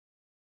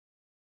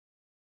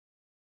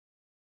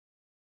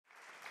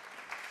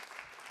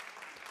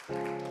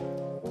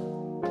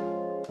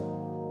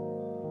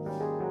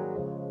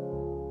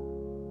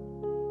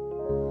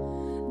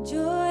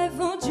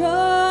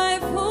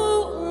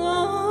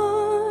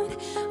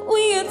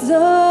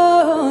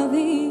adore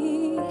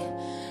thee,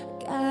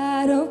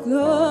 God of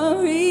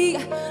glory,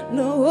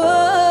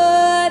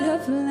 Lord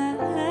of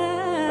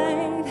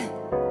life.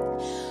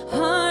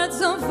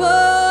 Hearts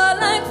unfold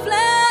like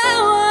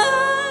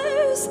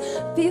flowers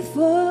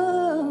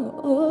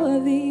before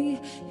thee,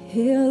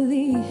 hail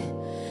thee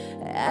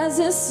as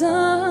the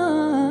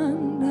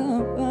sun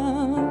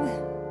above.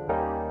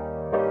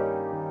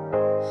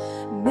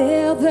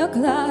 Melt the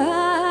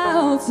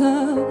clouds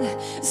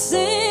of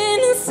sin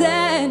and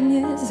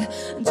sadness,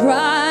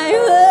 drive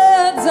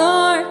the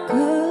dark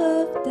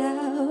of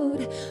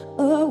doubt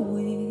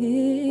away.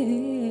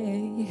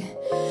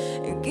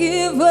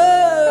 Give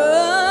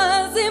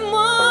us a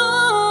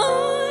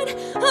morn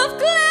of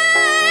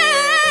gladness,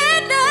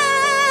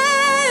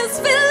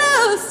 fill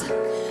us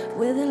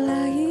with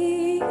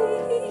light,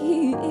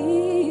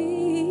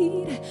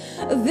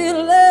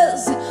 fill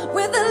us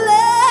with the light.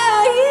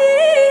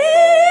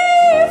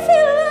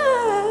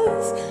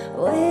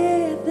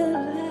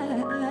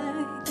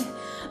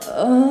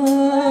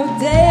 Of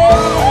day.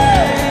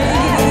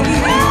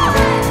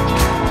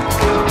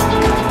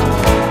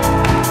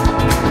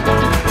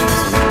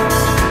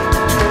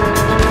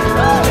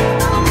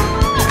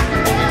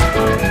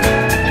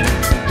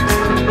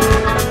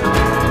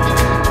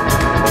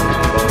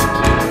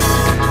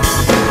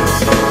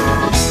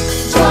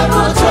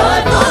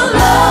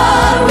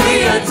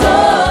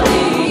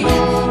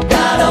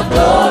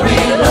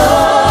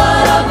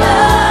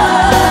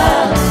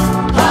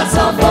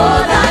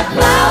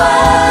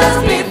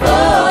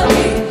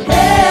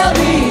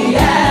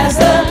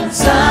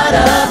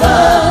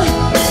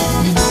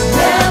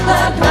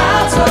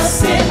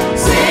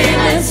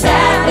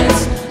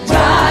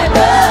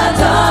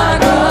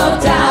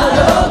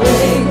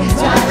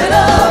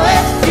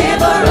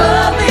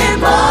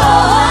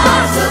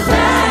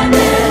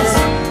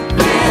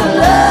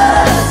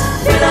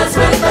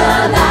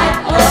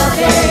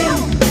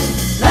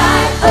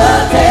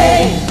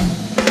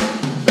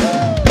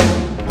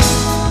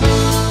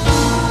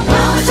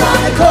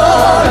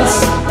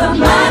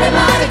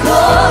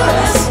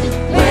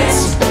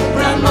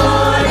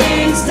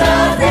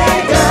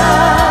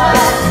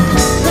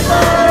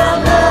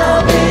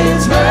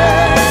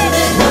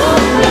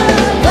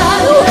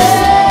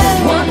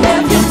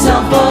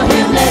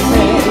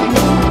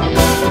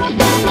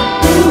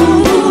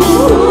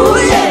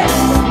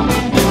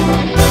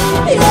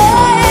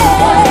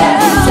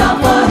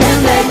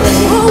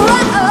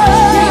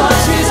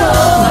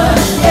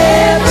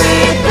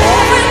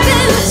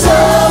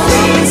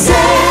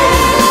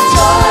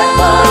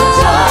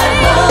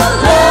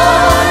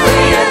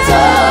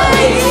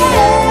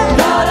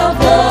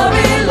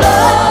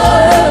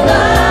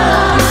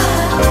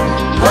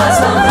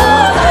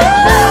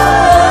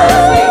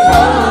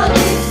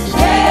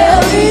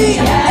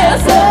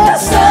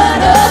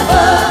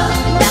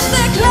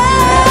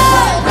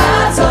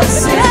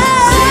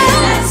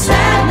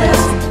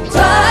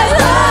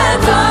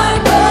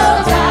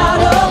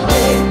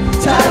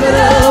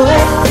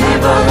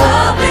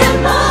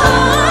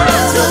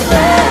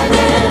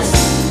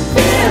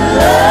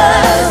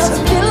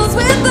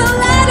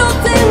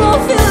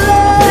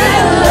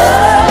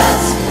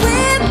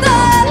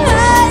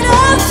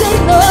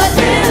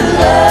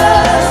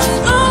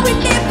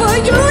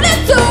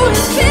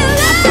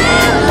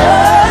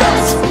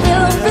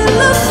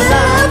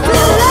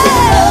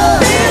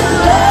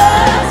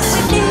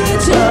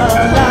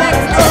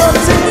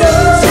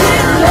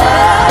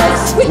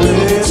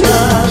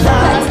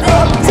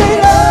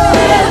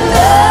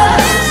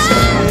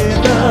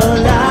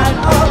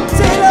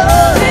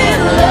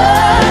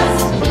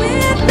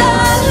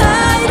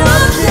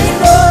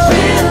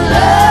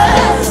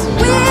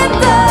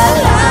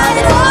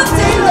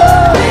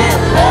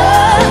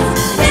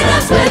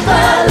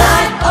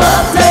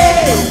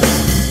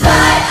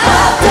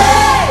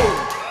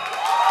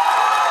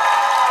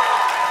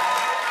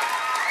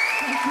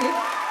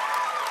 Thank you.